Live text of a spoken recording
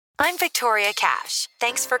I'm Victoria Cash.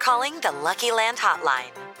 Thanks for calling the Lucky Land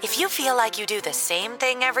Hotline. If you feel like you do the same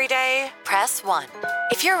thing every day, press 1.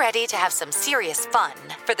 If you're ready to have some serious fun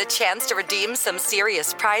for the chance to redeem some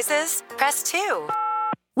serious prizes, press 2.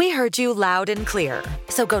 We heard you loud and clear.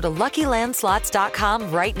 So go to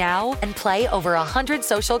LuckyLandSlots.com right now and play over 100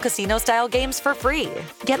 social casino-style games for free.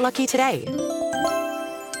 Get lucky today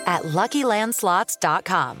at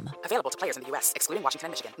LuckyLandSlots.com. Available to players in the U.S., excluding Washington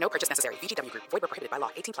and Michigan. No purchase necessary. VGW Group. Void where prohibited by law.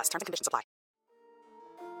 18+. Terms and conditions apply.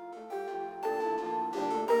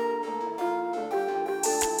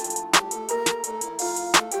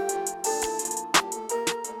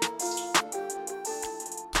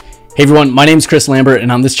 Hey everyone, my name is Chris Lambert,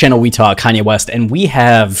 and on this channel we talk Kanye West, and we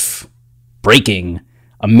have breaking,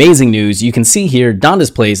 amazing news. You can see here, Donda's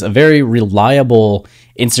Place, a very reliable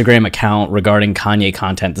Instagram account regarding Kanye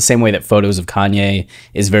content, the same way that Photos of Kanye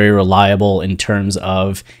is very reliable in terms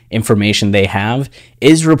of information they have,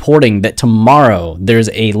 is reporting that tomorrow there's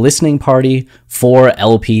a listening party for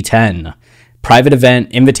LP10. Private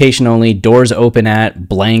event, invitation only, doors open at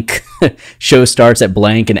blank, show starts at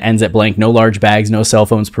blank and ends at blank, no large bags, no cell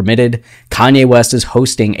phones permitted. Kanye West is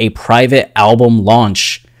hosting a private album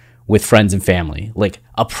launch with friends and family. Like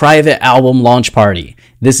a private album launch party.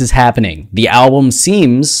 This is happening. The album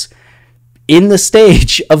seems in the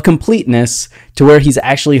stage of completeness to where he's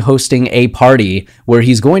actually hosting a party where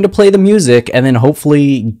he's going to play the music and then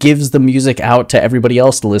hopefully gives the music out to everybody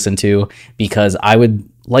else to listen to, because I would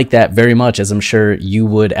like that very much, as I'm sure you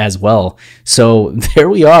would as well. So there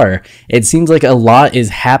we are. It seems like a lot is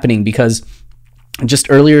happening, because just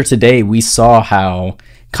earlier today we saw how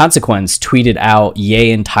Consequence tweeted out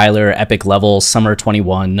Ye and Tyler Epic Level Summer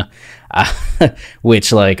 21,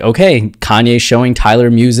 which, like, okay, Kanye showing Tyler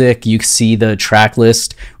music. You see the track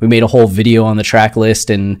list. We made a whole video on the track list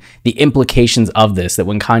and the implications of this, that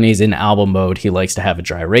when Kanye's in album mode, he likes to have a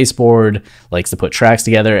dry erase board, likes to put tracks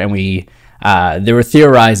together, and they were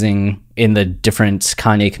theorizing in the different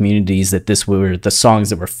Kanye communities that this were the songs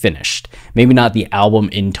that were finished. Maybe not the album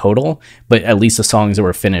in total, but at least the songs that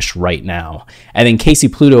were finished right now. And then Casey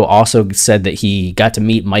Pluto also said that he got to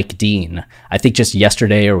meet Mike Dean, I think just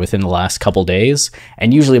yesterday or within the last couple days.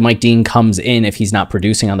 And usually Mike Dean comes in, if he's not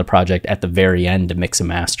producing on the project, at the very end to mix and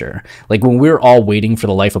master. Like when we were all waiting for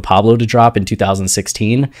The Life of Pablo to drop in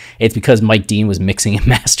 2016, it's because Mike Dean was mixing and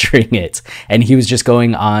mastering it. And he was just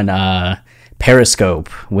going on Periscope,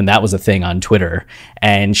 when that was a thing on Twitter,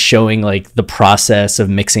 and showing like the process of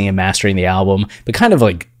mixing and mastering the album, but kind of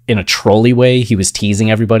like in a trolly way. He was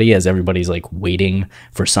teasing everybody as everybody's like waiting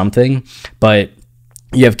for something. But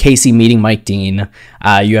you have Casey meeting Mike Dean,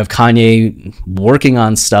 you have Kanye working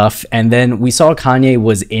on stuff, and then we saw Kanye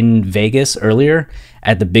was in Vegas earlier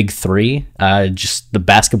at the Big Three, just the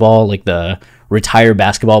basketball, like the retired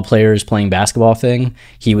basketball players playing basketball thing.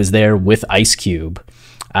 He was there with Ice Cube,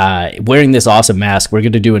 wearing this awesome mask. We're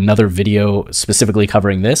going to do another video specifically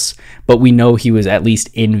covering this, but we know he was at least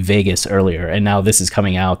in Vegas earlier, and now this is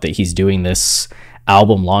coming out that he's doing this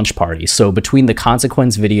album launch party. So between the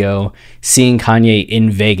Consequence video, seeing Kanye in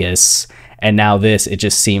Vegas, and now this, it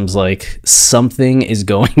just seems like something is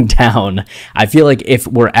going down. I feel like if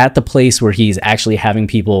we're at the place where he's actually having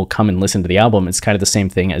people come and listen to the album, it's kind of the same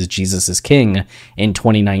thing as Jesus is King in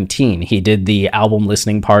 2019. He did the album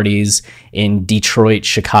listening parties in Detroit,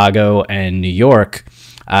 Chicago, and New York.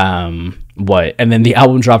 And then the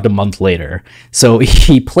album dropped a month later. So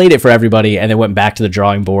he played it for everybody and then went back to the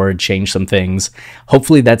drawing board, changed some things.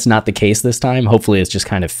 Hopefully that's not the case this time. Hopefully it's just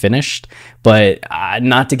kind of finished, but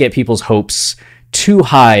not to get people's hopes too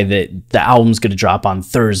high that the album's going to drop on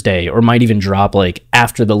Thursday, or might even drop like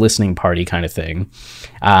after the listening party kind of thing.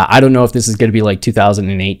 I don't know if this is going to be like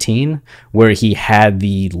 2018, where he had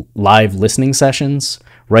the live listening sessions,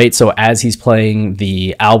 right? So as he's playing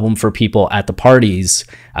the album for people at the parties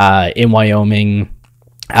in Wyoming,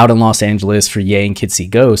 out in Los Angeles for Ye and Kids See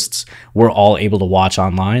Ghosts, we're all able to watch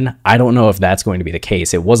online. I don't know if that's going to be the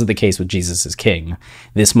case. It wasn't the case with Jesus is King.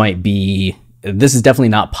 This is definitely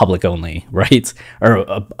not public only, right? Or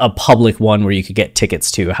a public one where you could get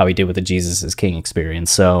tickets to, how he did with the Jesus is King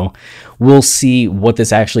experience. So we'll see what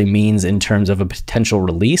this actually means in terms of a potential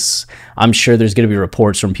release. I'm sure there's going to be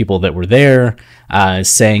reports from people that were there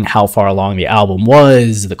saying how far along the album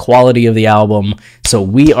was, the quality of the album. So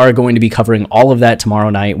we are going to be covering all of that tomorrow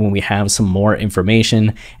night when we have some more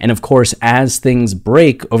information. And of course, as things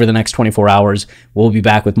break over the next 24 hours, we'll be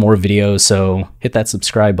back with more videos. So hit that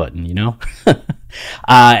subscribe button, you know?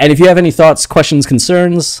 And if you have any thoughts, questions,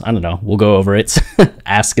 concerns, I don't know, we'll go over it.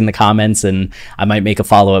 Ask in the comments, and I might make a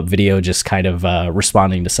follow-up video just kind of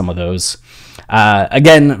responding to some of those.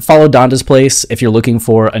 Again, follow Donda's Place if you're looking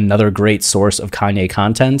for another great source of Kanye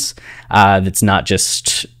content that's not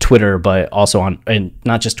just Twitter, but also and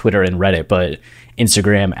not just Twitter and Reddit, but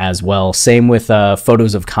Instagram as well. Same with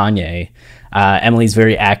photos of Kanye. Emily's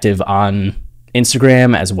very active on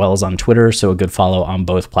Instagram as well as on Twitter, so a good follow on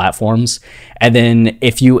both platforms. And then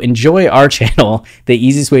if you enjoy our channel, the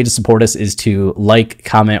easiest way to support us is to like,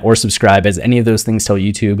 comment, or subscribe, as any of those things tell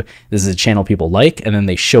YouTube this is a channel people like, and then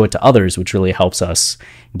they show it to others, which really helps us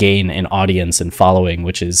gain an audience and following,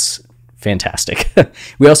 which is fantastic.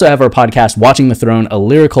 We also have our podcast, Watching the Throne, a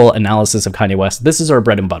lyrical analysis of Kanye West. This is our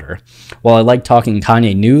bread and butter. While I like talking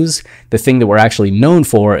Kanye news, the thing that we're actually known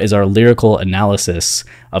for is our lyrical analysis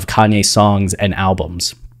of Kanye songs and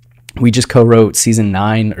albums. We just co-wrote season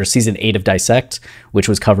 8 of Dissect, which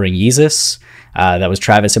was covering Yeezus. That was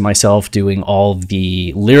Travis and myself doing all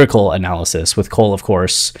the lyrical analysis, with Cole, of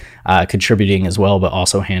course, contributing as well, but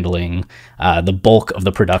also handling the bulk of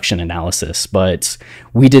the production analysis. But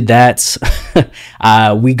we did that.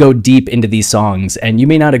 We go deep into these songs, and you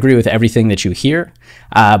may not agree with everything that you hear,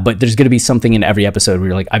 but there's going to be something in every episode where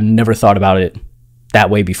you're like, I've never thought about it that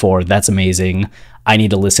way before. That's amazing. I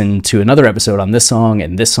need to listen to another episode on this song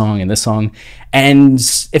and this song and this song. And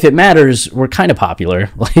if it matters, we're kind of popular.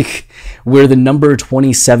 Like, we're the number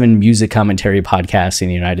 27 music commentary podcast in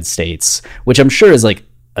the United States, which I'm sure is like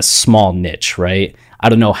a small niche, right? I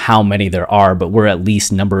don't know how many there are, but we're at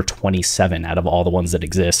least number 27 out of all the ones that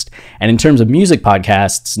exist. And in terms of music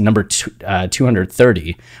podcasts, number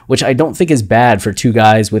 230, which I don't think is bad for two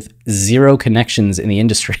guys with zero connections in the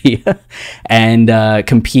industry and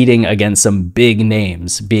competing against some big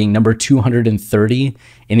names, being number 230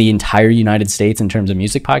 in the entire United States in terms of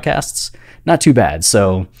music podcasts. Not too bad.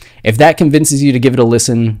 So if that convinces you to give it a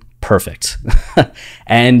listen, perfect.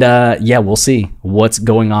 And yeah, we'll see what's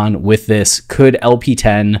going on with this. Could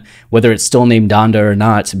LP10, whether it's still named Donda or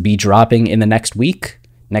not, be dropping in the next week,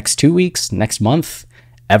 next 2 weeks, next month,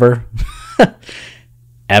 ever?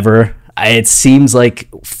 Ever? It seems like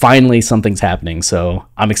finally something's happening, so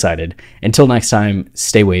I'm excited. Until next time,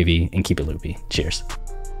 stay wavy and keep it loopy. Cheers.